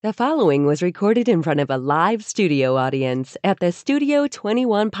The following was recorded in front of a live studio audience at the Studio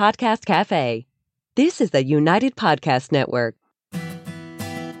 21 Podcast Cafe. This is the United Podcast Network.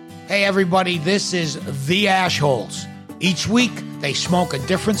 Hey everybody, this is The Ashholes. Each week, they smoke a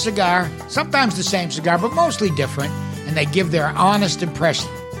different cigar, sometimes the same cigar, but mostly different, and they give their honest impression.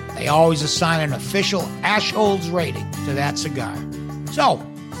 They always assign an official Ashholes rating to that cigar. So,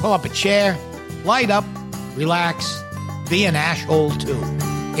 pull up a chair, light up, relax, be an Ashhole too.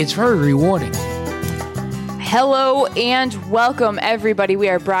 It's very rewarding. Hello and welcome, everybody. We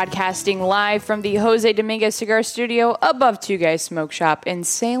are broadcasting live from the Jose Dominguez Cigar Studio above Two Guys Smoke Shop in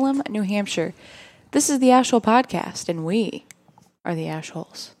Salem, New Hampshire. This is the Ashhole Podcast, and we are the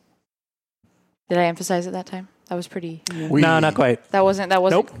Ashholes. Did I emphasize it that time? That was pretty... No, not quite. That wasn't...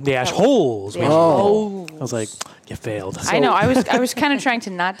 Nope, the Ashholes. Oh. I was like, you failed. I know. I was kind of trying to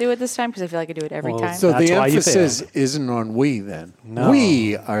not do it this time because I feel like I do it every time. So That's the why you emphasis failed. isn't on we then. No.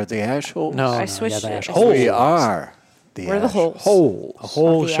 We are the Ashholes. No, I switched the it. Ashholes. We are the We're the holes. Holes. A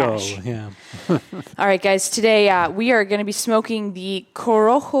whole Of the show, ash. yeah. All right, guys. Today we are going to be smoking the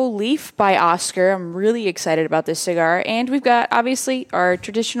Corojo Leaf by Oscar. I'm really excited about this cigar. And we've got, obviously, our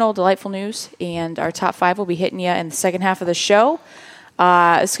traditional delightful news. And our top five will be hitting you in the second half of the show.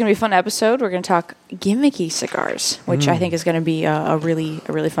 It's going to be a fun episode. We're going to talk gimmicky cigars, which I think is going to be a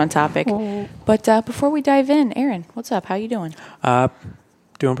really fun topic. But before we dive in, Aaron, what's up? How you doing?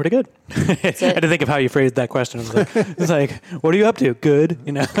 Doing pretty good. I had to think of how you phrased that question. It's like, what are you up to? Good,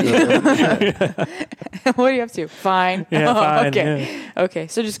 you know. What are you up to? Fine. Yeah, fine, Okay. yeah. Okay.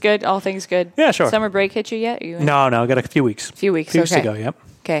 So just good. All things good. Yeah, sure. Summer break hit you yet? No, I got a few weeks. Few weeks. Few weeks Okay. to go, yep.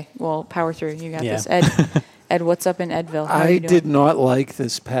 Okay. Well, power through. You got Yeah. this. Ed, what's up in Edville? How are I you doing? did not like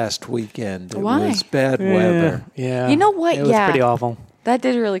this past weekend. It Why? was bad weather. Yeah. You know what? It was Yeah. pretty awful. That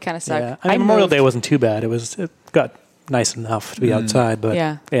did really kind of suck. Yeah. I mean, Memorial moved. Day wasn't too bad. It got nice enough to be outside, but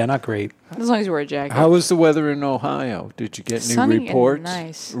Yeah. not great. As long as you wear a jacket. How was the weather in Ohio? Did you get Sunny new reports? and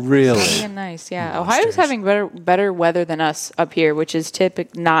nice. Really? Sunny and nice. Yeah. Ohio's having better weather than us up here, which is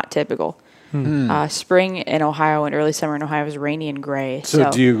not typical. Spring in Ohio and early summer in Ohio is rainy and gray. So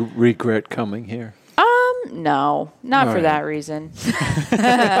do you regret coming here? No, not All for right. that reason.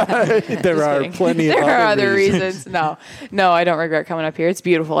 There are kidding. plenty of There are other reasons. reasons. No, I don't regret coming up here. It's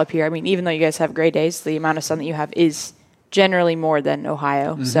beautiful up here. I mean, even though you guys have great days, the amount of sun that you have is generally more than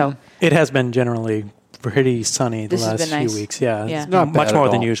Ohio. Mm-hmm. So It has been generally pretty sunny the This has last been nice. few weeks. Yeah, Yeah. It's Not much bad more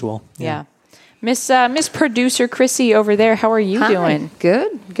at than all. usual. yeah. Miss Producer Chrissy over there, how are you Hi. doing?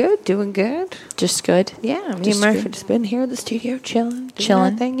 Good, doing good. Just good. Yeah, me Just and Murphy good. just been here at the studio chilling. doing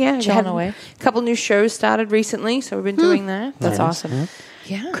Chilling. our thing. Yeah, Chilling had away. A couple new shows started recently, so we've been doing that. That's awesome.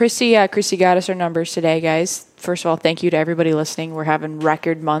 Yeah. Chrissy got us our numbers today, guys. First of all, thank you to everybody listening. We're having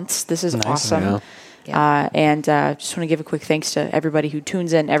record months. This is awesome. Yeah. And just want to give a quick thanks to everybody who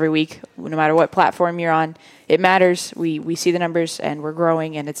tunes in every week, no matter what platform you're on. It matters. We see the numbers, and we're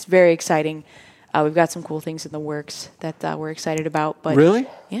growing, and it's very exciting. We've got some cool things in the works that we're excited about. But Really?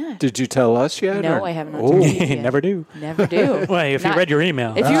 Yeah. Did you tell us yet? No, or- I have not. Oh, told you yet. Never do. Never do. Well, if you read your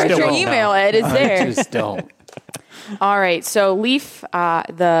email. If you read still your won't email, know. Ed, it's there. I just don't. All right, so Leaf,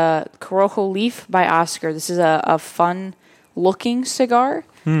 the Corojo Leaf by Oscar. This is a fun-looking cigar.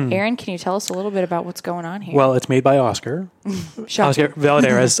 Aaron, can you tell us a little bit about what's going on here? Well, it's made by Oscar. Shocking. Oscar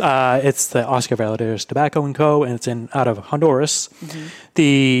Valadares. It's the Oscar Valadares Tobacco & Co., and it's out of Honduras.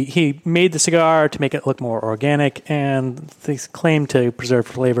 He made the cigar to make it look more organic, and they claim to preserve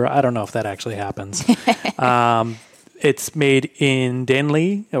flavor. I don't know if that actually happens. It's made in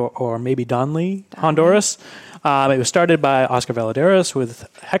Danlí, or maybe Donley, Honduras. It was started by Oscar Valadares with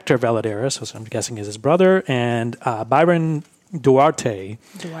Hector Valadares, which I'm guessing is his brother, and Byron Duarte.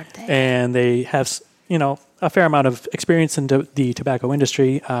 And they have, a fair amount of experience in the tobacco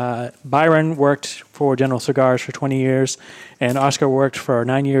industry. Byron worked for General Cigars for 20 years, and Oscar worked for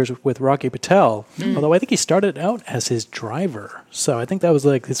 9 years with Rocky Patel, although I think he started out as his driver. So I think that was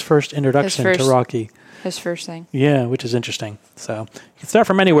like his first introduction to Rocky. His first thing. Yeah, which is interesting. So you can start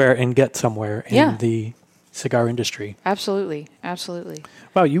from anywhere and get somewhere in the cigar industry. Absolutely.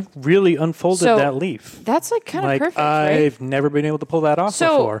 Wow, you really unfolded that leaf. That's like kind of perfect, I've right? never been able to pull that off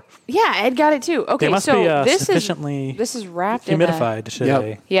before. Yeah, Ed got it too. Okay, They must so be this sufficiently this is wrapped in humidified today.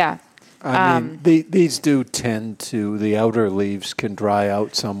 Yep. yeah. I mean, these do tend to, the outer leaves can dry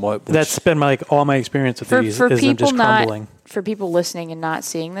out somewhat. Which, That's been all my experience with these For is them people just crumbling. for people listening and not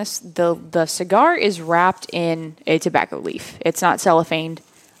seeing this, the cigar is wrapped in a tobacco leaf. It's not cellophaned.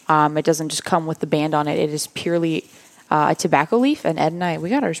 It doesn't just come with the band on it. It is purely a tobacco leaf. And Ed and I, we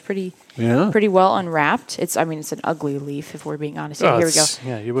got ours pretty well unwrapped. It's an ugly leaf if we're being honest. Here we go.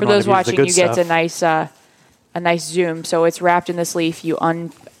 Yeah, you For wouldn't those want to use the watching, good you get stuff. a nice zoom. So it's wrapped in this leaf. You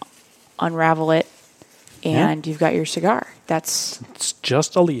unravel it, and you've got your cigar. It's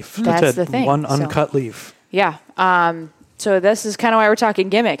just a leaf. That's it. the thing. One uncut leaf. Yeah. So this is kind of why we're talking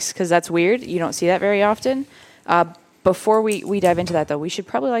gimmicks, because that's weird. You don't see that very often. Before we dive into that, though, we should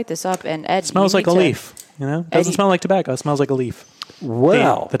probably light this up. And Ed, It smells like a leaf. You know, it doesn't smell like tobacco. It smells like a leaf.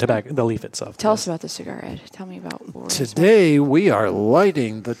 Well, the leaf itself. Tell us about the cigar, Ed. Tell me about what we're today we are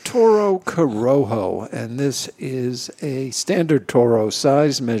lighting the Toro Corojo, and this is a standard Toro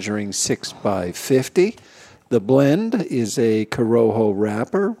size measuring 6 by 50. The blend is a Corojo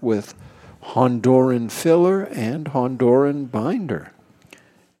wrapper with Honduran filler and Honduran binder.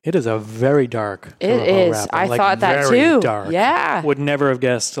 It is a very dark Corojo It is. wrapper. I thought that very too. Dark. Yeah. Would never have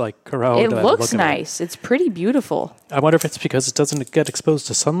guessed Corojo. It looks nice. It's pretty beautiful. I wonder if it's because it doesn't get exposed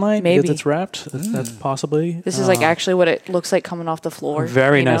to sunlight Maybe. because it's wrapped. That's possibly. This is actually what it looks like coming off the floor.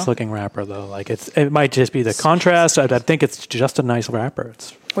 Very nice looking wrapper though. It might just be the contrast. I think it's just a nice wrapper.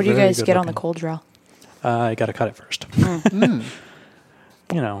 It's What do you very guys good get on the looking. cold draw? I got to cut it first.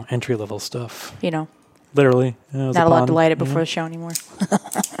 Entry level stuff. Literally. Not allowed to light it before the show anymore.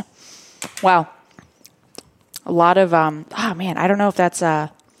 Wow. A lot of, man, I don't know if that's,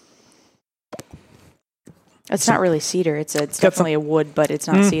 it's not really cedar. It's definitely a wood, but it's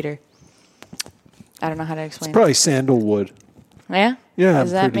not cedar. I don't know how to explain Probably sandalwood. Yeah? Yeah,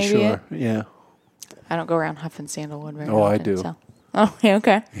 Is I'm that pretty maybe sure. Yeah. I don't go around huffing sandalwood very Oh, I often, do. So. Oh, yeah,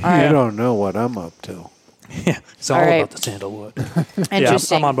 okay. All right. You don't know what I'm up to. Yeah, it's all right. about the sandalwood.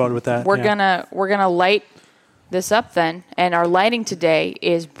 Interesting. I'm on board with that. We're yeah. gonna light this up then, and our lighting today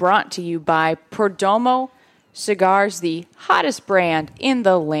is brought to you by Perdomo Cigars, the hottest brand in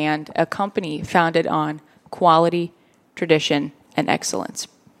the land, a company founded on quality, tradition, and excellence.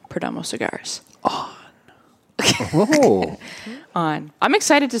 Perdomo Cigars. Oh. On. I'm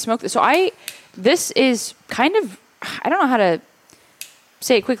excited to smoke this. So this is kind of, I don't know how to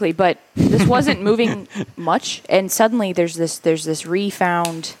say it quickly, but this wasn't moving much, and suddenly there's this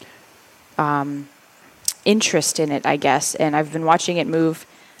refound interest in it, I guess, and I've been watching it move.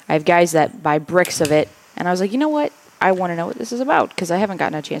 I have guys that buy bricks of it, and I was like, you know what? I want to know what this is about, because I haven't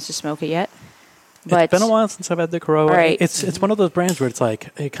gotten a chance to smoke it yet. But it's been a while since I've had the Corojo. Right. It's one of those brands where it's like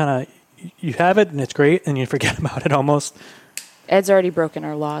it kind of you have it and it's great, and you forget about it almost. Ed's already broken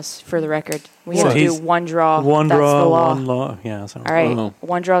our laws, for the record. We have So to do he's one draw. One that's draw, the law. one law. Yeah. So. All right, Oh.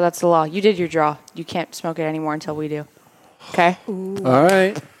 one draw, that's the law. You did your draw. You can't smoke it anymore until we do. Okay? All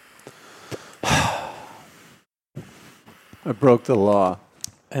right. I broke the law.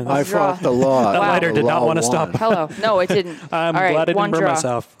 And I draw. fought the law. That lighter The did not law want to won. stop. Hello. No, it didn't. I'm All right, glad I one didn't burn draw.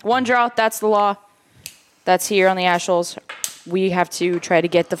 myself. One draw, that's the law. That's here on the Ash Holes. We have to try to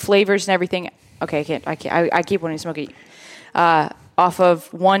get the flavors and everything. Okay, I keep wanting to smoke it. Off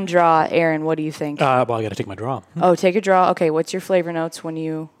of one draw, Aaron, what do you think? I got to take my draw. Oh, take a draw. Okay, what's your flavor notes when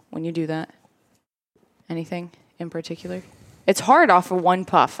you do that? Anything in particular? It's hard off of one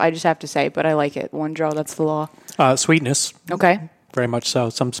puff, I just have to say, but I like it. One draw, that's the law. Sweetness, Okay. very much so.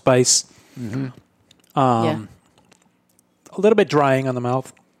 Some spice. Yeah. A little bit drying on the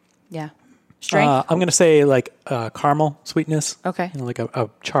mouth. Yeah. Strength? I'm going to say like caramel sweetness. Okay. Like a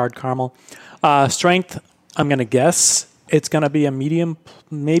charred caramel. Strength, I'm going to guess it's going to be a medium,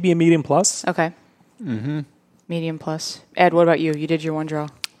 maybe a medium plus. Okay. Mm-hmm. Medium plus. Ed, what about you? You did your one draw.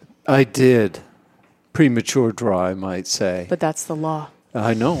 I did. Premature draw, I might say. But that's the law.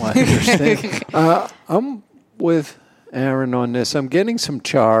 I know, I understand. I'm with Aaron on this. I'm getting some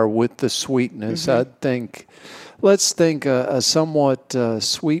char with the sweetness. Let's think a somewhat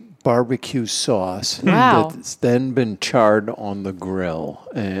sweet barbecue sauce Wow. that's then been charred on the grill.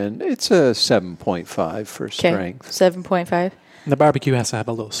 And it's a 7.5 for strength. 7.5. The barbecue has to have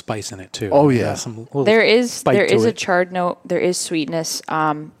a little spice in it too. Oh, yeah. Some little There is bite to a it. charred note. There is sweetness.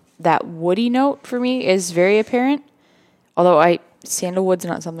 That woody note for me is very apparent. Although sandalwood's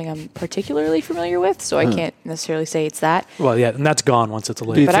not something I'm particularly familiar with, so I can't necessarily say it's that. Well, yeah, and that's gone once it's a Do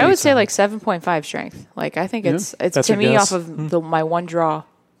you little. But I think would say like 7.5 strength. Like I think it's That's to your me guess? off of my one draw.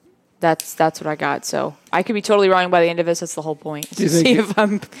 That's what I got. So I could be totally wrong by the end of this. That's the whole point. Do you To see think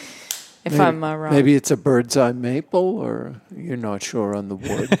if I'm wrong. Maybe it's a bird's eye maple, or you're not sure on the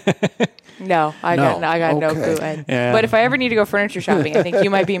wood. No, I got no Okay. clue, Ed. Yeah. But if I ever need to go furniture shopping, I think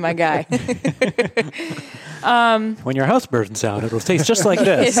you might be my guy. When your house burns out, it'll taste just like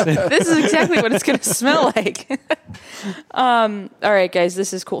this. This is exactly what it's going to smell like. All right, guys,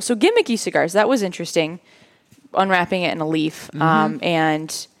 this is cool. So gimmicky cigars, that was interesting. Unwrapping it in a leaf.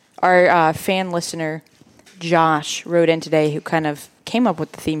 And our fan listener, Josh, wrote in today who kind of came up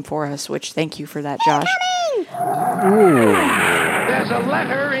with the theme for us, which thank you for that, Josh. There's a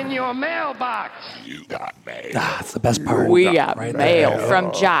letter in your mailbox. You got mail. That's the best part. We got right mail there.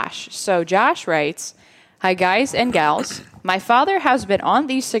 from Josh. So Josh writes, "Hi guys and gals. My father has been on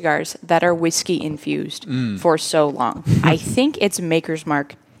these cigars that are whiskey infused for so long. I think it's Maker's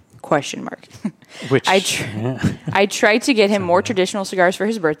Mark ? Which I tried to get him more traditional cigars for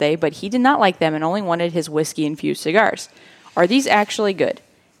his birthday, but he did not like them and only wanted his whiskey infused cigars. Are these actually good?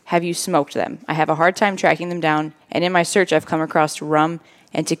 Have you smoked them? I have a hard time tracking them down, and in my search I've come across rum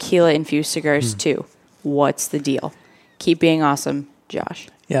and tequila infused cigars too. What's the deal? Keep being awesome, Josh."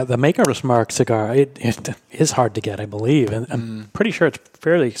 Yeah, the Maker's Mark cigar, it is hard to get, I believe. And I'm pretty sure it's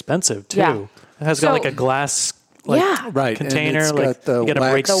fairly expensive, too. Yeah. It has got like a glass Right, and container. it's Like got the you got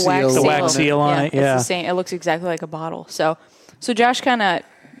to break wax seal the wax seal on it. It's Yeah. the same. It looks exactly like a bottle. So Josh kind of,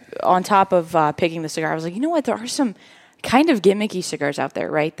 on top of picking the cigar, I was like, you know what? There are some kind of gimmicky cigars out there,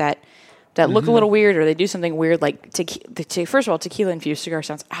 right? That look a little weird, or they do something weird. Like first of all, tequila infused cigar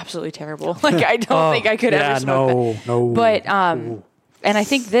sounds absolutely terrible. Like I don't think I could ever smoke that. No. But and I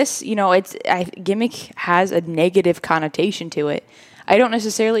think this, gimmick has a negative connotation to it. I don't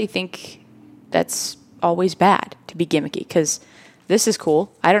necessarily think that's always bad to be gimmicky, because this is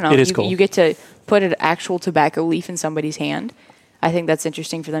cool. I don't know. It is cool. You get to put an actual tobacco leaf in somebody's hand. I think that's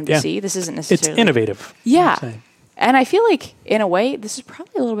interesting for them to see. This isn't necessarily... It's innovative. Yeah. And I feel like, in a way, this is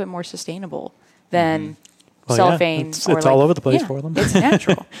probably a little bit more sustainable than cellophane. It's all over the place for them. It's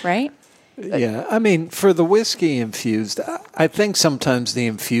natural, right? Yeah, I mean, for the whiskey infused, I think sometimes the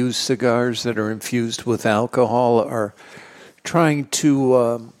infused cigars that are infused with alcohol are trying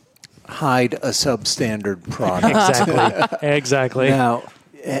to hide a substandard product. Exactly. Now,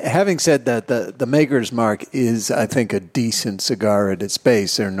 having said that, the Maker's Mark is, I think, a decent cigar at its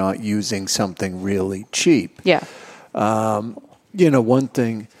base. They're not using something really cheap. Yeah. One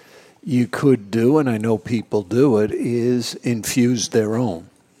thing you could do, and I know people do it, is infuse their own.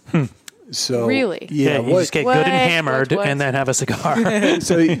 So really? Yeah, you just get good and hammered and then have a cigar.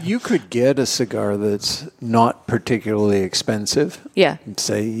 So you could get a cigar that's not particularly expensive. Yeah.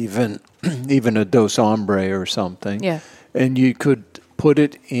 Say even a Dos Hombre or something. Yeah. And you could put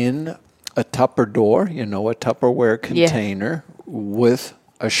it in a Tupperware, a Tupperware container with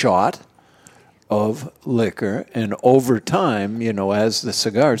a shot of liquor. And over time, as the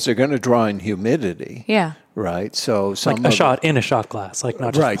cigars, they're going to draw in humidity. Yeah. Right, so like a shot in a shot glass, like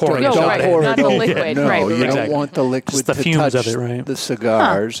not just pouring a shot right. in. Not the liquid. No, right. you don't want the liquid the to fumes touch of it, right? the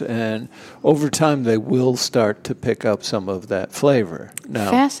cigars, and over time they will start to pick up some of that flavor.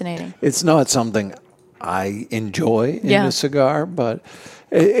 Now, fascinating. It's not something I enjoy in a cigar, but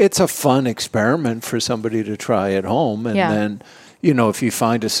it's a fun experiment for somebody to try at home, and then if you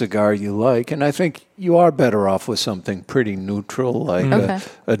find a cigar you like, and I think you are better off with something pretty neutral, like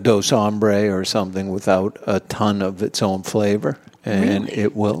a Dos Hombre or something without a ton of its own flavor. And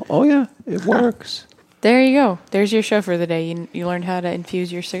it will, it works. There you go. There's your show for the day. You learned how to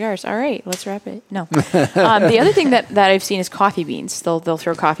infuse your cigars. All right, let's wrap it. No. The other thing that I've seen is coffee beans. They'll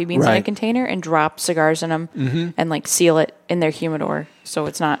throw coffee beans in a container and drop cigars in them and seal it in their humidor so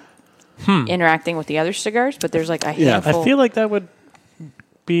it's not interacting with the other cigars, but there's like a handful. I feel like that would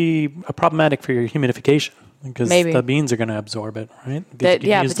be problematic for your humidification because the beans are going to absorb it, right?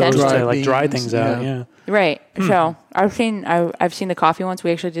 Use those to dry things out. Yeah. Right. So I've seen the coffee ones.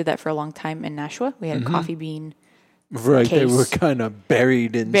 We actually did that for a long time in Nashua. We had a coffee bean. Right, case. they were kind of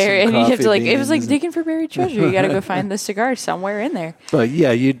buried in some and you have to coffee it was like beans. digging for buried treasure. You got to go find the cigar somewhere in there. But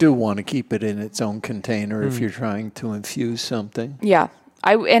you do want to keep it in its own container if you're trying to infuse something. Yeah,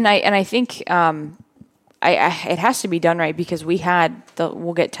 I think it has to be done right because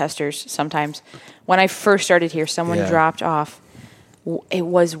we'll get testers sometimes. When I first started here, someone dropped off. It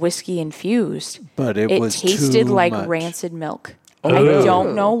was whiskey infused, but it was tasted too like much. rancid milk. Oh. I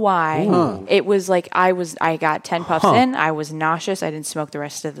don't know why. Ooh. It was like I got 10 puffs in. I was nauseous. I didn't smoke the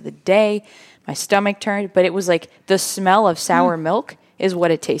rest of the day. My stomach turned, but it was like the smell of sour milk is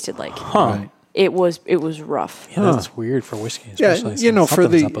what it tasted like. Right. It was rough. Yeah, that's weird for whiskey. Especially for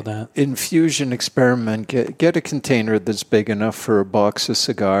the infusion experiment, get a container that's big enough for a box of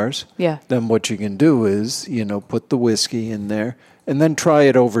cigars. Yeah. Then what you can do is, put the whiskey in there and then try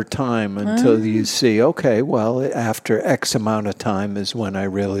it over time until you see, okay, well, after X amount of time is when I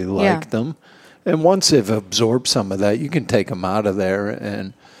really like them. And once they've absorbed some of that, you can take them out of there.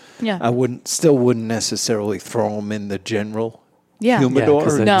 And I wouldn't necessarily throw them in the general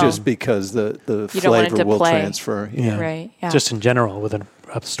humidor just because the flavor will transfer. Yeah. Right. Yeah. Just in general, with a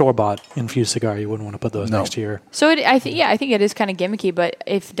store-bought infused cigar, you wouldn't want to put those next to your... So I think it is kind of gimmicky, but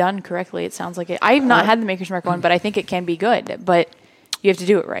if done correctly, it sounds like it. I've not had the Maker's Mark one, but I think it can be good. But you have to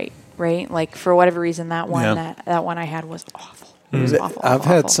do it right? Like, for whatever reason, that one that one I had was awful. Awful, I've awful.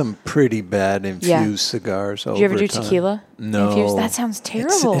 had some pretty bad infused cigars over Did you ever do time. tequila? No. Infused? That sounds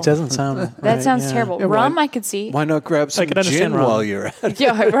terrible. It doesn't sound That right, sounds yeah. terrible. Yeah, Rum, why- I could see. Why not grab some can understand gin rum. while you're at it?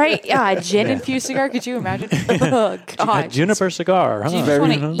 Yeah, right? Yeah, a gin-infused cigar. Could you imagine? Oh, A God. juniper cigar, huh? you just Very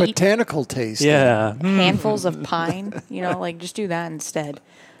wanna eat- botanical taste. Yeah. Handfuls of pine. Like, just do that instead.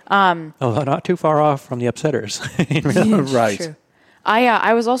 Although not too far off from the upsetters. Right. True.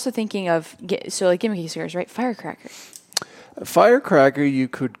 I was also thinking of, gimmicky cigars, right? Firecracker. Firecracker, you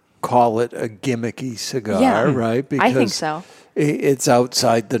could call it a gimmicky cigar, Yeah. right? I think so. It's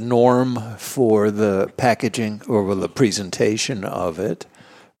outside the norm for the packaging or the presentation of it.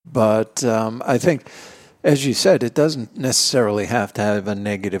 But I think, as you said, it doesn't necessarily have to have a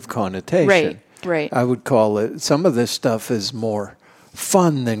negative connotation. Right. I would call it, some of this stuff is more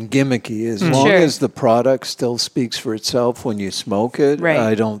fun than gimmicky. As long Sure. as the product still speaks for itself when you smoke it, Right.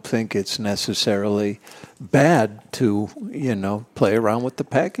 I don't think it's necessarily bad to, play around with the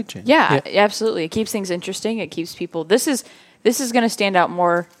packaging. Yeah, absolutely. It keeps things interesting. It keeps people. This is going to stand out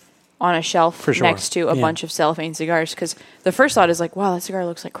more on a shelf For sure. next to a Yeah. bunch of cellophane cigars because the first thought is like, wow, that cigar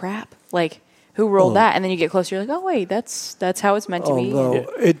looks like crap. Like, who rolled that? And then you get closer, you're like, oh wait, that's how it's meant to be. Although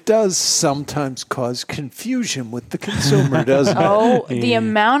it does sometimes cause confusion with the consumer, doesn't it? Oh, the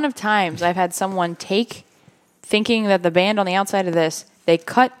amount of times I've had someone thinking that the band on the outside of this, they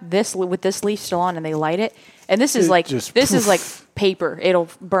cut this with this leaf still on and they light it. And this is It like just paper. It'll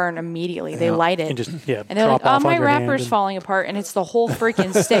burn immediately. They light it. And just, And they're like, drop off oh, on my your hand wrapper's and- falling apart, and it's the whole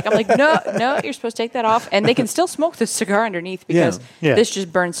freaking stick. I'm like, no, you're supposed to take that off. And they can still smoke the cigar underneath because Yeah. this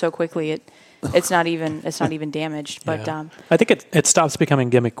just burns so quickly. It's not even damaged. But Yeah. I think it stops becoming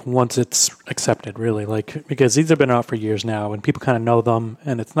gimmick once it's accepted, really. Like, because these have been out for years now, and people kind of know them,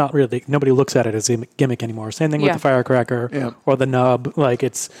 and it's not really, nobody looks at it as a gimmick anymore. Same thing with Yeah. the firecracker Yeah. or the nub. Like,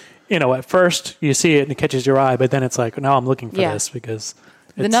 it's, at first you see it and it catches your eye, but then it's like, now I'm looking for Yeah. this because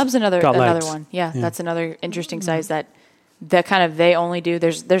the nub's another got legs. one. Yeah, that's another interesting size that kind of they only do.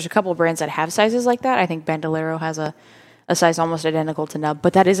 There's a couple of brands that have sizes like that. I think Bandolero has a size almost identical to nub,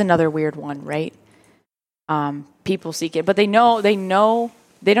 but that is another weird one, right? People seek it, but they know they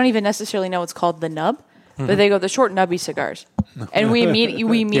don't even necessarily know it's called the nub, but they go the short nubby cigars, and we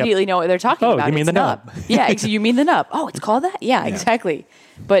immediately know what they're talking Oh, about. you mean It's the nub. Yeah, you mean the nub. Oh, it's called that? Yeah, exactly.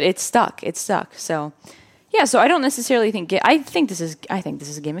 But it's stuck. So yeah, so I don't necessarily think I think this is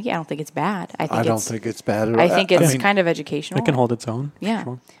gimmicky. I don't think it's bad. I don't think it's bad at all. I think it's mean, kind of educational. it can hold its own. for Yeah.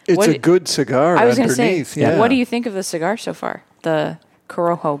 sure. it's What- a good cigar I was going to underneath. say, yeah. what do you think of the cigar so far? The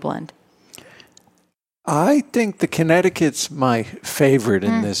Corojo blend. I think the Connecticut's my favorite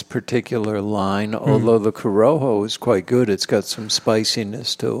in this particular line, although the Corojo is quite good. It's got some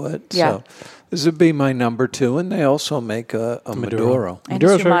spiciness to it. Yeah. So this would be my number 2, and they also make a Maduro. And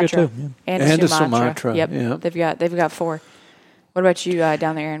Maduro's a very good, Sumatra. too, yeah. And And a a Sumatra. Sumatra, Yep. yeah. They've got 4. What about you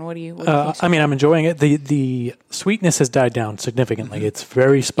down there, Aaron? What do you think? I mean, I'm enjoying it. The sweetness has died down significantly. It's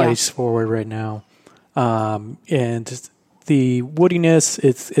very spice forward right now, and just the woodiness.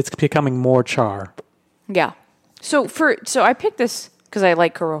 It's becoming more char. Yeah. So I picked this because I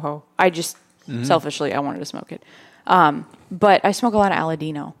like Corojo. I just selfishly I wanted to smoke it, but I smoke a lot of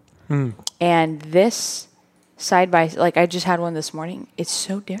Aladino, and this side by I just had one this morning. It's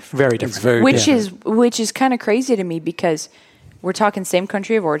so different. Very It's different. very Which is kind of crazy to me because we're talking same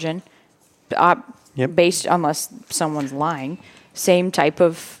country of origin, Yep. based unless someone's lying, same type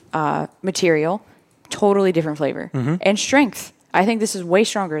of material, totally different flavor and strength. I think this is way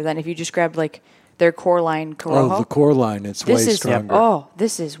stronger than if you just grabbed their core line Corojo. Oh, the core line, it's this way is stronger.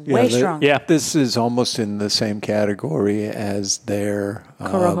 this is way stronger. Yeah. This is almost in the same category as their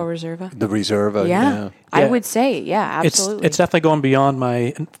Corojo Reserva. the Reserva. Yeah. I Yeah. would say, absolutely. It's definitely going beyond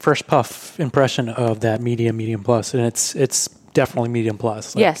my first puff impression of that medium plus, and it's definitely medium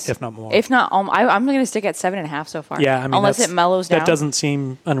plus. yes, if not more. If not, I'm going to stick at 7.5 so far. yeah, I mean, unless it mellows down. That doesn't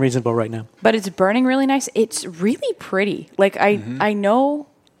seem unreasonable right now. But it's burning really nice. It's really pretty. I know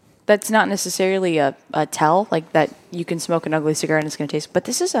that's not necessarily a tell, that you can smoke an ugly cigar and it's going to taste, but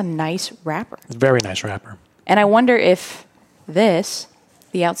this is a nice wrapper. It's a very nice wrapper. And I wonder if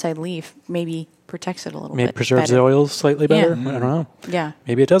the outside leaf, maybe protects it a little Maybe bit preserves better. the oils slightly better. Yeah. I don't know. Yeah,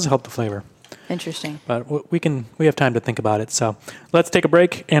 Maybe it does help the flavor. interesting. But we have time to think about it. So let's take a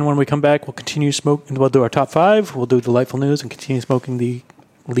break, and when we come back, we'll continue smoking. We'll do our top 5. We'll do delightful news and continue smoking the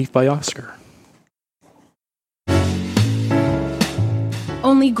Leaf by Oscar.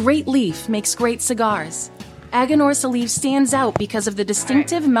 Only Great Leaf makes great cigars. Aganorsa Leaf stands out because of the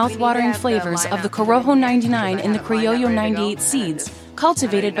distinctive mouth-watering flavors of the Corojo 99 and the Criollo 98 seeds,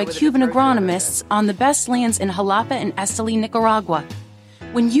 cultivated by Cuban agronomists on the best lands in Jalapa and Esteli, Nicaragua.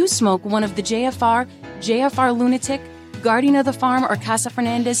 When you smoke one of the JFR Lunatic, Guardian of the Farm or Casa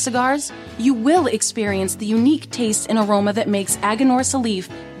Fernandez cigars, you will experience the unique taste and aroma that makes Aganorsa Salif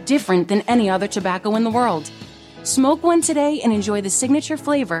different than any other tobacco in the world. Smoke one today and enjoy the signature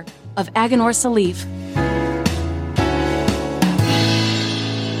flavor of Aganorsa Salif.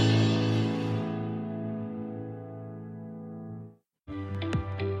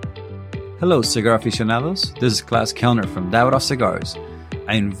 Hello, cigar aficionados. This is Klaus Kellner from Davidoff Cigars.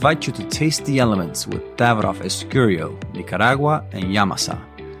 I invite you to taste the elements with Davidoff Escurio, Nicaragua, and Yamasa.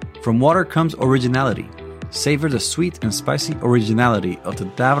 From water comes originality. Savor the sweet and spicy originality of the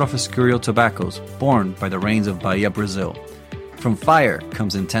Davidoff Escurio tobaccos born by the rains of Bahia, Brazil. From fire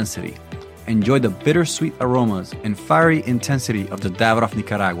comes intensity. Enjoy the bittersweet aromas and fiery intensity of the Davidoff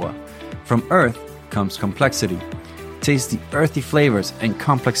Nicaragua. From earth comes complexity. Taste the earthy flavors and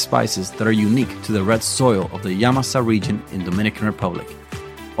complex spices that are unique to the red soil of the Yamasa region in Dominican Republic.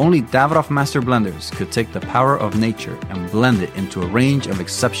 Only Davidoff Master Blenders could take the power of nature and blend it into a range of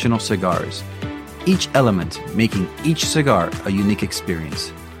exceptional cigars. Each element making each cigar a unique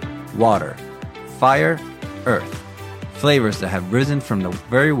experience. Water, fire, earth. Flavors that have risen from the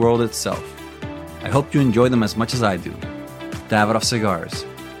very world itself. I hope you enjoy them as much as I do. Davidoff Cigars.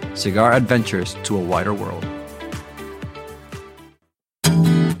 Cigar adventures to a wider world.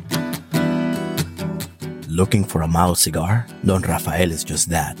 Looking for a mild cigar? Don Rafael is just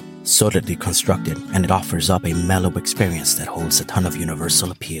that. Solidly constructed, and it offers up a mellow experience that holds a ton of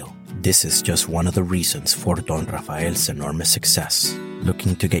universal appeal. This is just one of the reasons for Don Rafael's enormous success.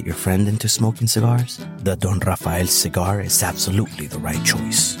 Looking to get your friend into smoking cigars? The Don Rafael cigar is absolutely the right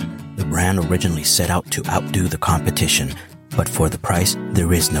choice. The brand originally set out to outdo the competition, but for the price,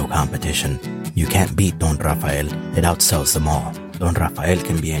 there is no competition. You can't beat Don Rafael, it outsells them all. Don Rafael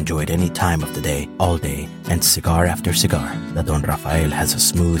can be enjoyed any time of the day, all day, and cigar after cigar. The Don Rafael has a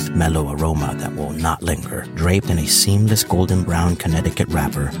smooth, mellow aroma that will not linger. Draped in a seamless golden brown Connecticut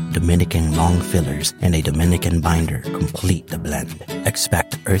wrapper, Dominican long fillers, and a Dominican binder complete the blend.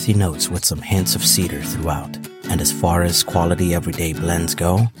 Expect earthy notes with some hints of cedar throughout. And as far as quality everyday blends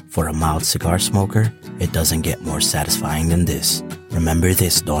go, for a mild cigar smoker, it doesn't get more satisfying than this. Remember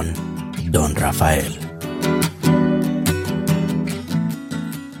this, Don Rafael.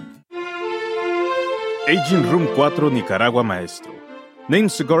 Aging Room 4 Nicaragua Maestro.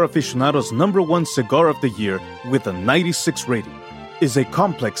 Named Cigar Aficionado's #1 cigar of the year with a 96 rating, is a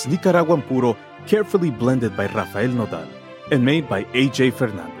complex Nicaraguan puro carefully blended by Rafael Nodal and made by A.J.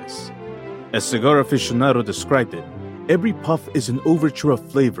 Fernandez. As Cigar Aficionado described it, every puff is an overture of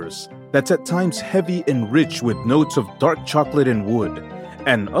flavors that's at times heavy and rich with notes of dark chocolate and wood,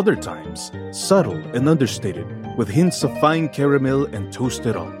 and other times subtle and understated with hints of fine caramel and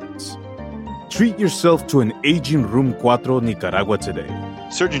toasted almonds. Treat yourself to an Aging Room 4 Nicaragua today.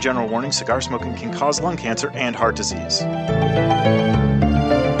 Surgeon General warning: cigar smoking can cause lung cancer and heart disease.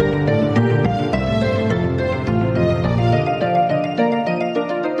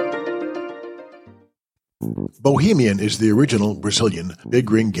 Bohemian is the original Brazilian big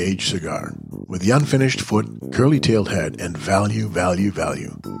ring gauge cigar, with the unfinished foot, curly-tailed head, and value.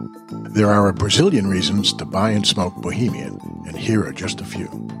 There are a Brazilian reasons to buy and smoke Bohemian, and here are just a few.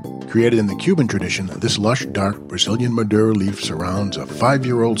 Created in the Cuban tradition, this lush, dark Brazilian Maduro leaf surrounds a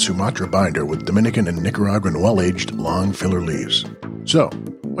 5-year-old Sumatra binder with Dominican and Nicaraguan well-aged long filler leaves. So,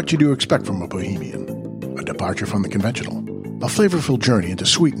 what do you expect from a Bohemian? A departure from the conventional. A flavorful journey into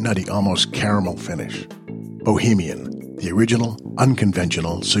sweet, nutty, almost caramel finish. Bohemian, the original,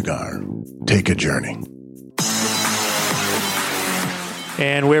 unconventional cigar. Take a journey.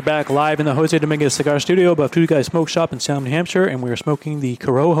 And we're back live in the Jose Dominguez Cigar Studio above Two Guys Smoke Shop in Salem, New Hampshire, and we're smoking the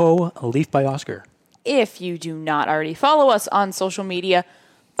Corojo Leaf by Oscar. If you do not already follow us on social media,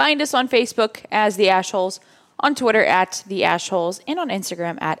 find us on Facebook as The Ashholes, on Twitter at The Ashholes, and on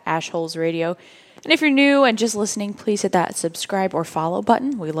Instagram at Ashholes Radio. And if you're new and just listening, please hit that subscribe or follow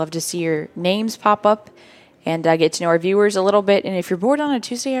button. We love to see your names pop up and get to know our viewers a little bit. And if you're bored on a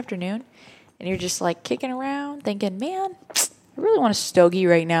Tuesday afternoon and you're just like kicking around thinking, man, I really want a stogie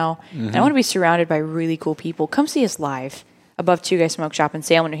right now, and I want to be surrounded by really cool people, come see us live above Two Guys Smoke Shop in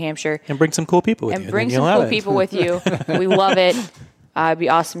Salem, New Hampshire. And bring some cool people with you. And bring some cool people with you. We love it. It'd be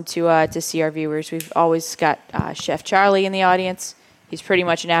awesome to see our viewers. We've always got Chef Charlie in the audience. He's pretty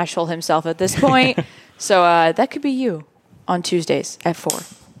much an ashhole himself at this point. So that could be you on Tuesdays at 4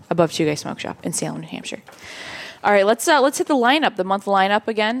 above Two Guys Smoke Shop in Salem, New Hampshire. All right, let's hit the lineup, the month lineup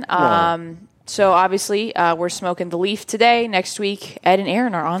again. So obviously we're smoking the Leaf today. Next week, Ed and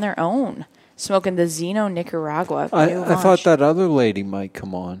Aaron are on their own smoking the Zeno Nicaragua. I thought that other lady might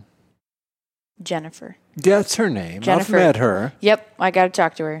come on. Jennifer. That's her name. Jennifer. I've met her. Yep, I got to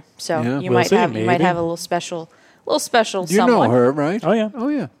talk to her. So Yeah. you We'll might see, have maybe. a little special little special. You know her, right? Oh, yeah. Oh,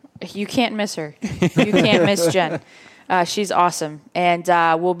 yeah. You can't miss her. You can't miss Jen. She's awesome. And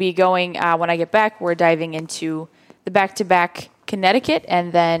we'll be going, when I get back, we're diving into the back-to-back Connecticut,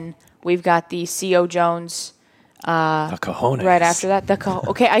 and then we've got the C.O. Jones the cojones. right after that.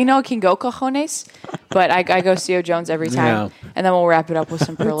 Okay, I know it can go cojones, but I go C.O. Jones every time. Yeah. And then we'll wrap it up with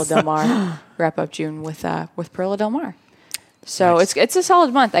some Perla Del Mar. Wrap up June with Perla Del Mar. So Nice. it's a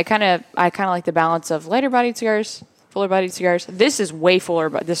solid month. I kind of like the balance of lighter-bodied cigars, fuller-bodied cigars. This is way fuller,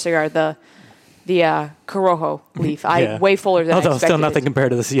 but this cigar, the Corojo leaf, way fuller than I Although expected. still nothing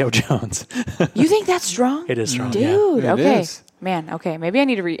compared to the C.O. Jones. You think that's strong? It is strong, dude. yeah. It Okay, is. man. Okay, maybe I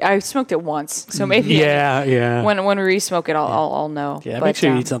need to I smoked it once, so maybe Yeah. when we re-smoke it, I'll know. Yeah, But, make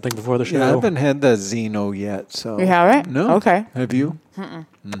sure you eat something before the show. Yeah, I haven't had the Zeno yet. So You haven't? No. Okay. Have you?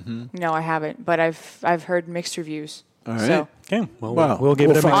 No, I haven't, but I've heard mixed reviews. All right. So Okay, well, Wow. we'll give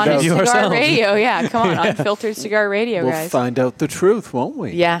it a We'll mixed find on out. review Cigar ourselves. Radio, yeah. Come on, Unfiltered Cigar Radio, We'll guys. find out the truth, won't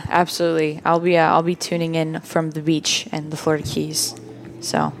we? Yeah, absolutely. I'll be tuning in from the beach and the Florida Keys,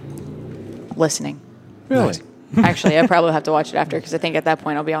 so listening. Really? Actually, I probably have to watch it after because I think at that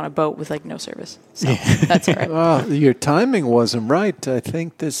point I'll be on a boat with no service. So that's all right. Well, your timing wasn't right. I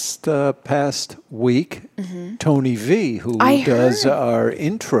think this past week, Tony V, who I does heard. our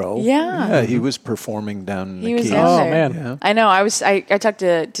intro, Yeah. he was performing down in He the was Keys. down there. man. Yeah. I know. I talked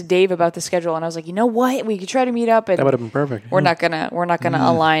to Dave about the schedule, and I was like, you know what? We could try to meet up, and That would have been perfect. we're not gonna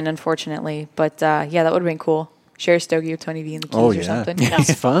align, unfortunately. But that would have been cool. Share a stogie with Tony V in the Keys Oh, or yeah. something.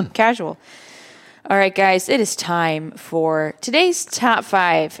 It's fun. Casual. All right, guys, it is time for today's top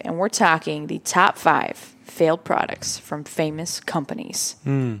 5, and we're talking the top 5 failed products from famous companies.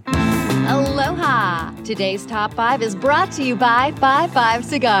 Aloha! Today's top 5 is brought to you by 55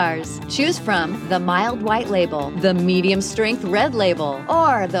 Cigars. Choose from the mild white label, the medium strength red label,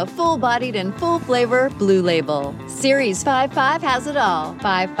 or the full-bodied and full-flavor blue label. Series 55 has it all.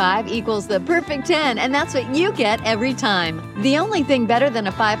 55 equals the perfect 10, and that's what you get every time. The only thing better than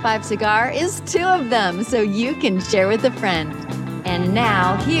a 55 cigar is 2 of them, so you can share with a friend. And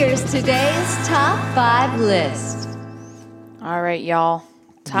now, here's today's top 5 list. All right, y'all.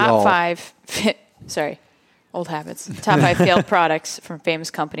 Top Y'all. 5. Sorry, old habits. Top 5 failed products from famous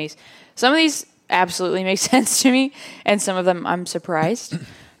companies. Some of these absolutely make sense to me, and some of them I'm surprised.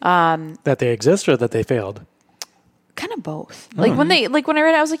 That they exist or that they failed? Kind of both. Like when I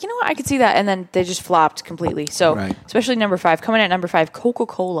read it, I was like, you know what, I could see that, and then they just flopped completely. So, Right. especially number 5. Coming at number 5,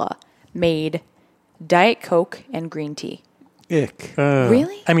 Coca-Cola made Diet Coke and green tea. Ick.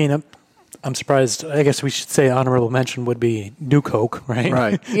 Really? I mean, I'm surprised. I guess we should say honorable mention would be New Coke, right?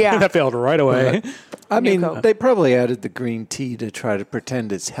 Right. Yeah. That failed right away. I mean, Coke. they probably added the green tea to try to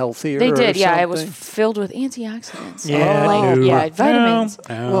pretend it's healthier. They or did, yeah. It was something. filled with antioxidants. Yeah, no. Vitamins.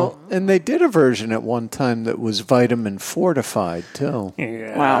 No. Well, and they did a version at one time that was vitamin fortified too.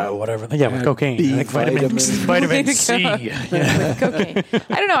 Yeah, Wow. whatever. Yeah, with cocaine. B Like vitamin C. Yeah. Cocaine.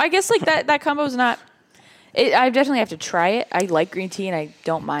 I don't know. I guess that combo is not. I definitely have to try it. I like green tea and I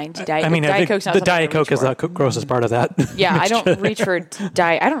don't mind Diet. I mean, Diet I think Coke's not the something I Diet Coke reach is for. the grossest part of that. Yeah, I don't reach for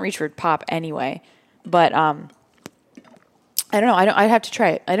diet. I don't reach for pop anyway. But I don't know. I'd have to try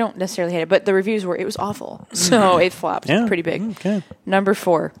it. I don't necessarily hate it, but the reviews it was awful, so it flopped Yeah. pretty big. Okay. Number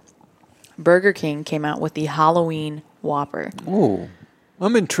 4, Burger King came out with the Halloween Whopper. Oh,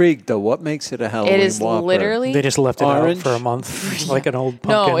 I'm intrigued though. What makes it a Halloween It is Whopper? literally They just left it Orange? out for a month, like an old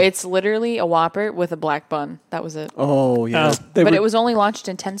pumpkin. no. It's literally a Whopper with a black bun. That was it. Oh yeah, But it was only launched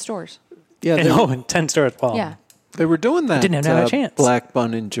in 10 stores. yeah. And, in 10 stores. Well, Yeah. They were doing that. didn't have a chance. Black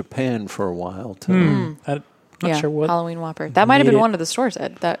bun in Japan for a while too. I'm not sure what. Halloween Whopper. That might have been made it. one of the stores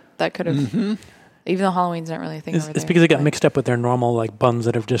that could have. Even though Halloween's not really a thing It's, over it's there. because it got but- mixed up with their normal like buns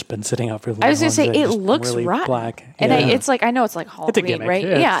that have just been sitting out for. I was gonna say long, it just looks really rotten, black. and Yeah. it's like I know it's like Halloween, It's a gimmick, right?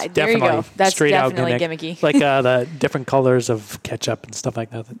 Yeah, Yeah, it's there you go. definitely That's straight out definitely gimmick. gimmicky. Like the different colors of ketchup and stuff like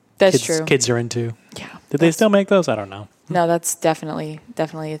that. That's true. Kids are into. Yeah. Did they still make those? I don't know. No, that's definitely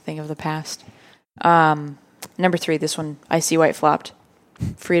a thing of the past. Number 3, this one I see why it flopped.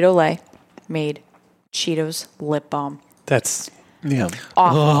 Frito-Lay made Cheetos lip balm. That's Yeah,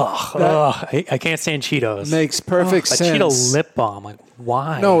 Awful. I can't stand Cheetos. makes perfect A sense. Cheeto lip balm. Like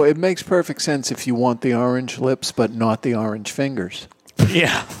why? No, it makes perfect sense if you want the orange lips, but not the orange fingers.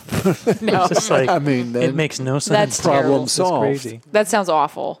 Yeah. No. It's just like I mean, it makes no sense. That's terrible. problem That's solved. crazy. That sounds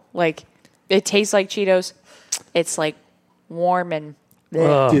awful. Like it tastes like Cheetos. It's like warm and.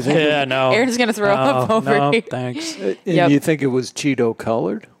 Ugh, Do you think yeah, no. Aaron's gonna throw up over no, here. thanks. And Yep. you think it was Cheeto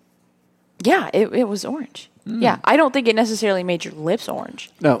colored? Yeah, it was orange. Yeah, I don't think it necessarily made your lips orange,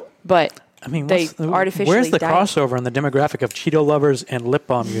 No. but I mean, they artificially where's the dyed. crossover in the demographic of Cheeto lovers and lip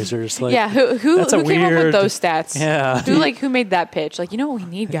balm users? Like, Yeah, who came up with those stats? Yeah. Who made that pitch? Like, you know what we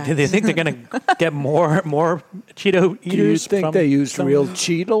need, guys? Do they think they're going to get more Cheeto eaters? Do you think from they used some- real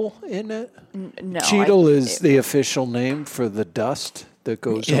Cheetle in it? No. Cheetle is the official name for the dust that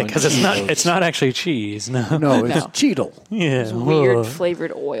goes on. Yeah, because it's not actually cheese. No, No, it's Cheetle. Yeah, It's weird ugh.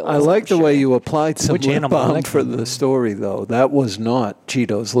 flavored oil. I like the way you applied some Which lip animal? I balm like for the story, though. That was not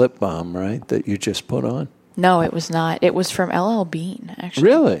Cheeto's lip balm, right? That you just put on. No, it was not. It was from LL Bean, actually.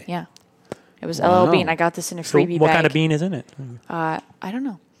 Really? Yeah. It was Wow. LL Bean. I got this in a So freebie what bag. kind of bean is in it? I don't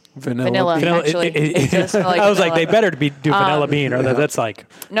know. Vanilla. Vanilla, actually. It does smell like I was vanilla. like, they better do vanilla bean, or that's like.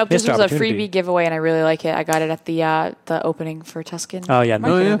 Nope, this missed was a opportunity. freebie giveaway, and I really like it. I got it at the opening for Tuscan. Oh, yeah,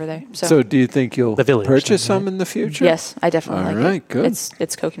 Market no, yeah. over there. So do you think you'll The Village, purchase something, some in the future? Yes, I definitely All like right, it. good.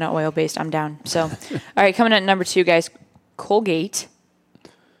 It's coconut oil based. I'm down. So, all right, coming at number 2, guys. Colgate.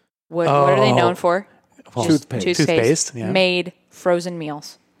 What are they known for? Well, Toothpaste. yeah. Made frozen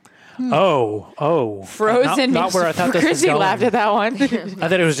meals. Oh. Frozen not meals. where I thought this was Chrissy going. laughed at that one. I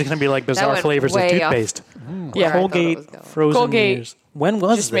thought it was just going to be like bizarre went flavors of way off. toothpaste. Yeah. Colgate frozen Colgate years. When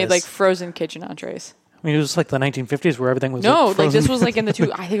was Just this? made like frozen kitchen entrees. I mean, it was like the 1950s where everything was No, like like this frozen. was like in I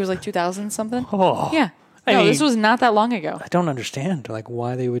think it was like 2000 something. Oh. Yeah. I No, mean, this was not that long ago. I don't understand like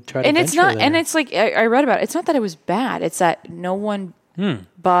why they would try to. And it's venture not, there. and it's like I read about it. It's not that it was bad. It's that no one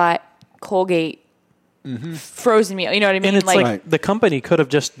bought Colgate frozen meal. You know what I mean? And it's like the company could have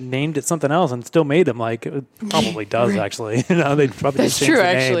just named it something else and still made them. Like it probably does actually. You know, they probably That's just changed true, the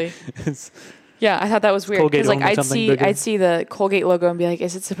name. actually. It's- yeah, I thought that was weird Colgate because like owned something bigger. I'd see the Colgate logo and be like,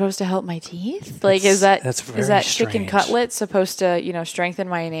 is it supposed to help my teeth? Like, is that that's is very that chicken strange. cutlet supposed to strengthen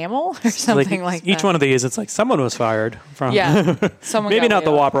my enamel or something like each that? one of these, it's like someone was fired from. Yeah, someone maybe got not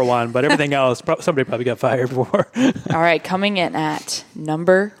the laid off. Whopper one, but everything else, somebody probably got fired for. All right, coming in at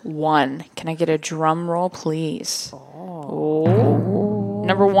number 1. Can I get a drum roll, please? Oh.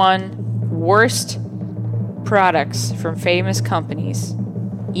 Number 1, worst products from famous companies.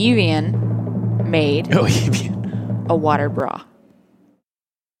 Evian made a water bra.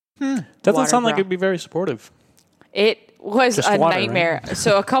 Doesn't Water sound like bra. it'd be very supportive. It was Just a water, nightmare.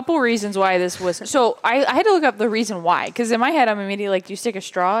 So a couple reasons why this was. So I had to look up the reason why, because in my head I'm immediately like, do you stick a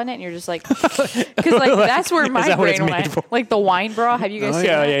straw in it? And you're just like, because like that's where my that what it's brain made went. for? Like the wine bra. Have you guys seen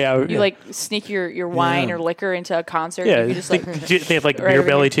that? yeah. You like sneak your wine or liquor into a concert. Yeah, And you just like they have like right beer over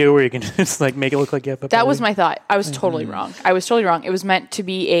belly here. too, where you can just like make it look like you have. That belly. was my thought. I was totally wrong. It was meant to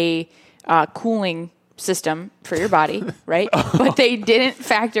be a cooling system for your body, right? But they didn't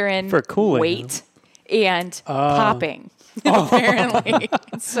factor in For cooling. weight and popping. Apparently.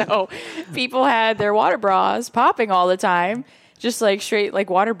 So people had their water bras popping all the time, just like straight like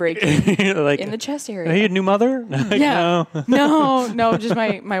water breaking like, in the chest Are you area. a new mother? Like, Yeah. no. No, just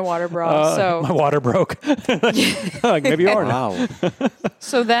my water bra. So my water broke. Like maybe you are now. Wow.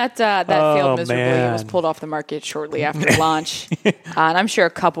 So that failed miserably. It was man. pulled off the market shortly after launch, and I'm sure a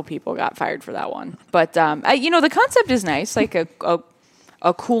couple people got fired for that one. But the concept is nice, like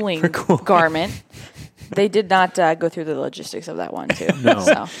a cooling garment. They did not go through the logistics of that one too. No.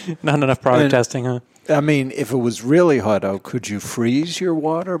 So. Not enough product And- testing, huh? I mean, if it was really hot out, could you freeze your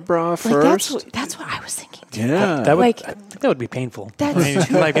water bra Like first? that's what I was thinking. Yeah. That would, Like- I think that would be painful. That's I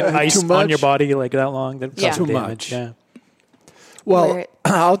mean, like an ice Too on your much? body like that long. That Yeah. cause Too damage. much. Yeah. Well, Where-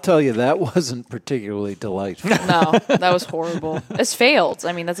 I'll tell you, that wasn't particularly delightful. No, that was horrible. It's failed.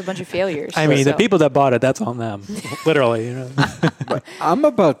 I mean, that's a bunch of failures. I mean, the So- people that bought it, that's on them. Literally. You know. I'm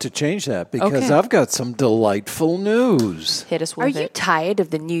about to change that because Okay. I've got some delightful news. hit us with Are it. you tired of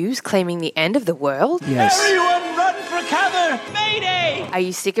the news claiming the end of the world? Yes. Everyone run for cover! Mayday! Are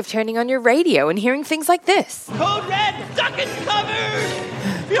you sick of turning on your radio and hearing things like this? Code Red, duck and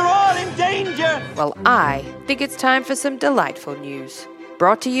cover! You're all in danger! Well, I think it's time for some delightful news.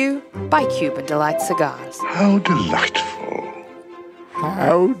 Brought to you by Cuban Delight Cigars. How delightful.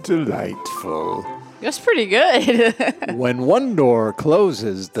 How delightful. That's pretty good. When one door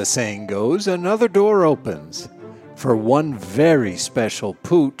closes, the saying goes, another door opens. For one very special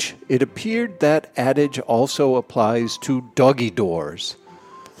pooch, it appeared that adage also applies to doggy doors.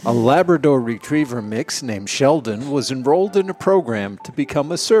 A Labrador Retriever mix named Sheldon was enrolled in a program to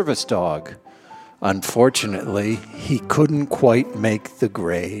become a service dog. Unfortunately, he couldn't quite make the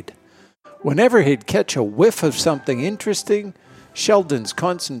grade. Whenever he'd catch a whiff of something interesting, Sheldon's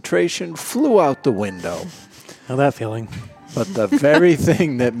concentration flew out the window. Know that feeling. But the very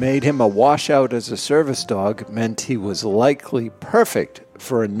thing that made him a washout as a service dog meant he was likely perfect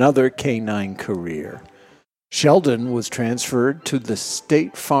for another canine career. Sheldon was transferred to the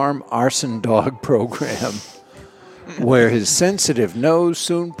State Farm Arson Dog program. where his sensitive nose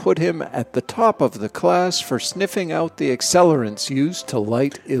soon put him at the top of the class for sniffing out the accelerants used to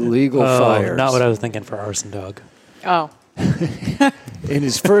light illegal fires. Not what I was thinking for arson dog. Oh. In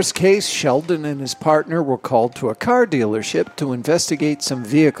his first case, Sheldon and his partner were called to a car dealership to investigate some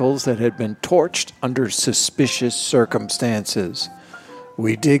vehicles that had been torched under suspicious circumstances.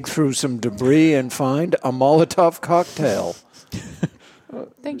 We dig through some debris and find a Molotov cocktail.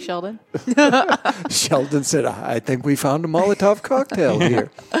 Thanks, Sheldon. Sheldon said, I think we found a Molotov cocktail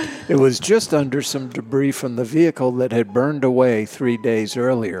here. It was just under some debris from the vehicle that had burned away 3 days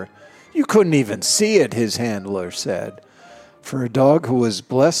earlier. You couldn't even see it, his handler said. For a dog who was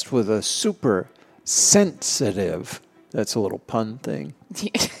blessed with a super sensitive, that's a little pun thing.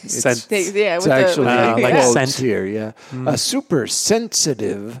 It's actually like quotes scent here, yeah. A super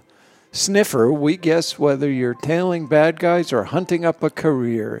sensitive sniffer, we guess whether you're tailing bad guys or hunting up a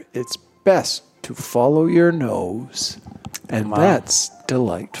career, it's best to follow your nose. And that's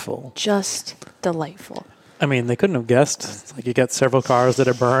delightful. Just delightful. I mean, they couldn't have guessed. It's like you got several cars that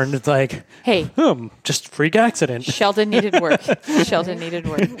are burned. It's like, hey, just freak accident. Sheldon needed work. Sheldon needed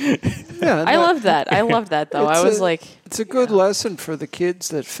work. Yeah, I love that. I love that, though. I was like... It's a good lesson for the kids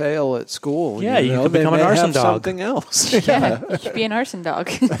that fail at school. Yeah, you could become an arson dog. Something else. Yeah, you could be an arson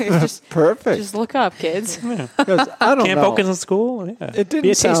dog. Perfect. Just look up, kids. I don't Can't know. focus in school? Yeah. It didn't be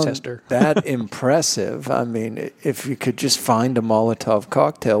a taste sound tester. that impressive. I mean, if you could just find a Molotov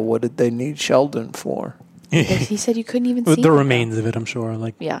cocktail, what did they need Sheldon for? He said you couldn't even see the remains of it, I'm sure,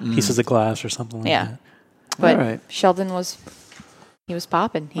 like Yeah. pieces of glass or something like that. But All right. Sheldon was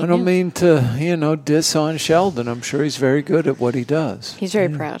popping. I don't mean to, diss on Sheldon. I'm sure he's very good at what he does. He's very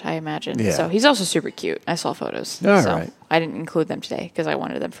proud, I imagine. Yeah. So he's also super cute. I saw photos. All so right. I didn't include them today because I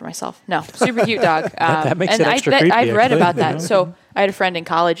wanted them for myself. No, super cute dog. That makes and it extra creepy, I've read actually. about that. So I had a friend in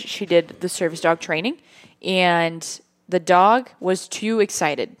college. She did the service dog training, and the dog was too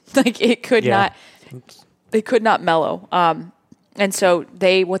excited. Like it could not. They could not mellow. And so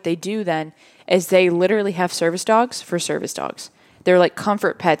what they do then is they literally have service dogs for service dogs. They're like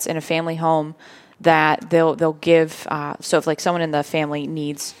comfort pets in a family home that they'll give. So if like someone in the family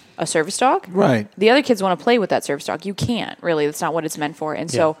needs a service dog, right? The other kids want to play with that service dog. You can't really. That's not what it's meant for.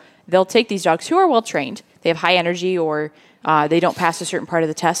 And so they'll take these dogs who are well trained. They have high energy or they don't pass a certain part of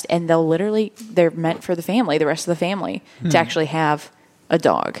the test, and they're meant for the family, the rest of the family, to actually have a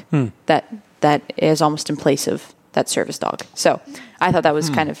dog that is almost in place of that service dog. So I thought that was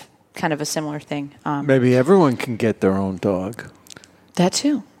kind of a similar thing. Maybe everyone can get their own dog. That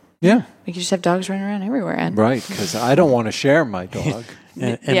too. Yeah. We could just have dogs running around everywhere. And Right, because I don't want to share my dog.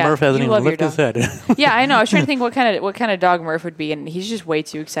 And Murph hasn't even lifted his head. Yeah, I know. I was trying to think what kind of dog Murph would be, and he's just way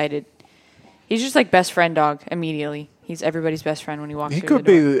too excited. He's just like best friend dog immediately. He's everybody's best friend when he walks He through could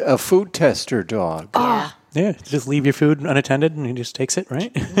the door. be a food tester dog. Yeah. Yeah, just leave your food unattended and he just takes it,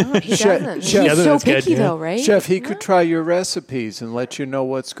 right? No, he doesn't. He's so picky, though, right? Chef, he could try your recipes and let you know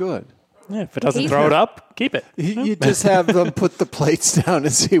what's good. Yeah, if it doesn't throw it up, keep it. You just have them put the plates down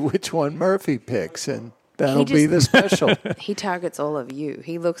and see which one Murphy picks, and that'll be the special. He targets all of you.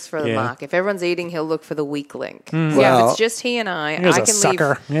 He looks for the Yeah. mark. If everyone's eating, he'll look for the weak link. So Well, if it's just he and I here's a can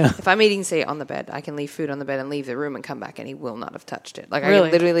sucker. leave. Yeah. If I'm eating, say, on the bed, I can leave food on the bed and leave the room and come back, and he will not have touched it. Like I Really?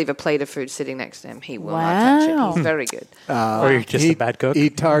 can literally leave a plate of food sitting next to him. He will not touch Wow. it. He's very good. Or you're just a bad cook. He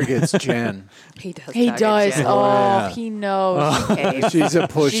targets Jen. He does. He target does. Jen. Oh, he knows. She's a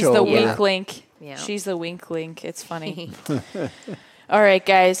pushover. She's the weak link. Yeah. She's the wink link. It's funny. All right,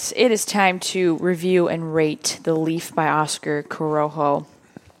 guys. It is time to review and rate The Leaf by Oscar Corojo.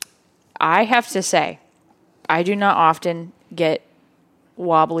 I have to say, I do not often get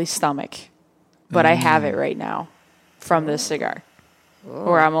wobbly stomach, but I have it right now from this cigar.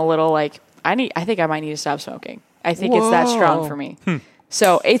 Where I'm a little like, I think I might need to stop smoking. I think it's that strong for me.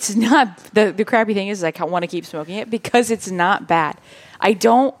 So it's not, the crappy thing is I want to keep smoking it because it's not bad. I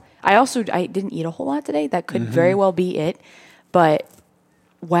didn't eat a whole lot today. That could very well be it. But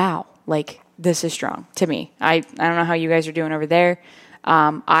wow, like this is strong to me. I don't know how you guys are doing over there.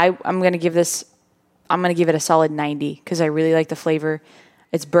 I'm going to give it a solid 90 because I really like the flavor.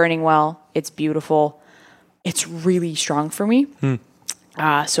 It's burning well. It's beautiful. It's really strong for me.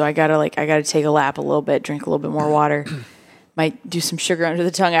 So I gotta take a lap a little bit, drink a little bit more water. Might do some sugar under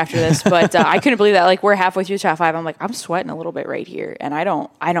the tongue after this, but I couldn't believe that. Like we're halfway through top 5. I'm like, I'm sweating a little bit right here, and I don't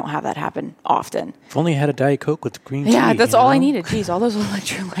have that happen often. If only you had a Diet Coke with green tea. Yeah, that's all I needed. Jeez, all those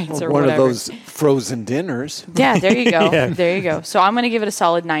electrolytes or one whatever. of those frozen dinners. Yeah, there you go. Yeah. There you go. So I'm gonna give it a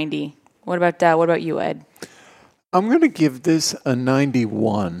solid 90. What about you, Ed? I'm going to give this a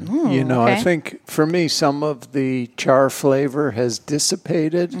 91. okay. I think for me, some of the char flavor has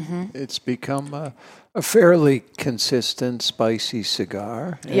dissipated. It's become A fairly consistent, spicy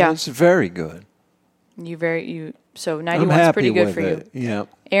cigar. And Yeah. It's very good. So 91 is pretty good for you. Yeah.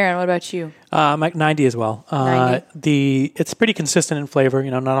 Aaron, what about you? 90 as well. 90? It's pretty consistent in flavor.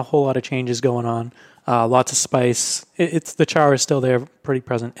 Not a whole lot of changes going on. Lots of spice. It's the char is still there, pretty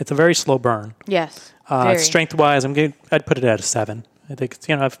present. It's a very slow burn. Yes. Very. Strength wise, I'd put it at a 7. I think it's,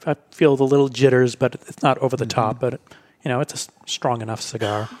 I feel the little jitters, but it's not over the top. But it's a strong enough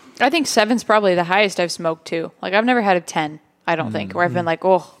cigar. I think 7's probably the highest I've smoked too. Like I've never had a 10. I don't think where I've been like,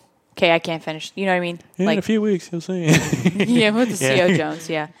 oh, okay, I can't finish. You know what I mean? In like a few weeks, you'll see. Yeah, with the CO Jones.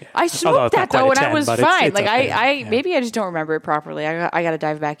 Yeah, I smoked that though, and I was fine. It's like okay. maybe I just don't remember it properly. I got to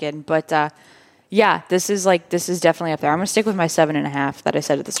dive back in, but. Yeah, this is definitely up there. I'm going to stick with my 7.5 that I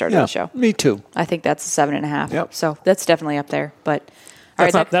said at the start of the show. Me too. I think that's a 7.5. Yep. So that's definitely up there. But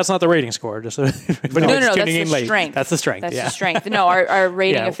that's not the rating score. Just no, that's the strength. That's the strength. That's the strength. No, our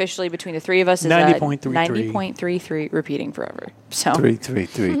rating officially between the three of us is 90.33. 90.33, repeating forever. So 3.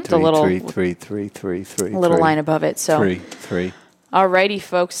 A little line above it. So 3. Alrighty,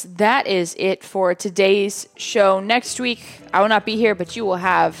 folks, that is it for today's show. Next week, I will not be here, but you will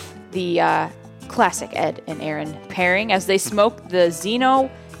have the classic Ed and Aaron pairing as they smoke the Zeno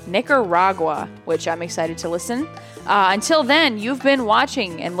Nicaragua, which I'm excited to listen. Until then, you've been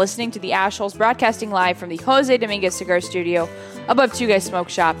watching and listening to the Ashholes, broadcasting live from the Jose Dominguez Cigar Studio above Two Guys Smoke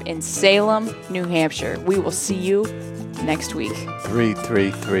Shop in Salem, New Hampshire. We will see you next week. 3.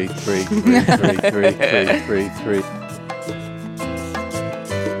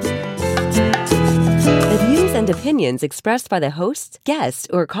 The views and opinions expressed by the hosts, guests,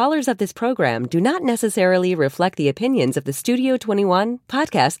 or callers of this program do not necessarily reflect the opinions of the Studio 21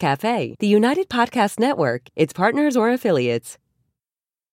 Podcast Cafe, the United Podcast Network, its partners, or affiliates.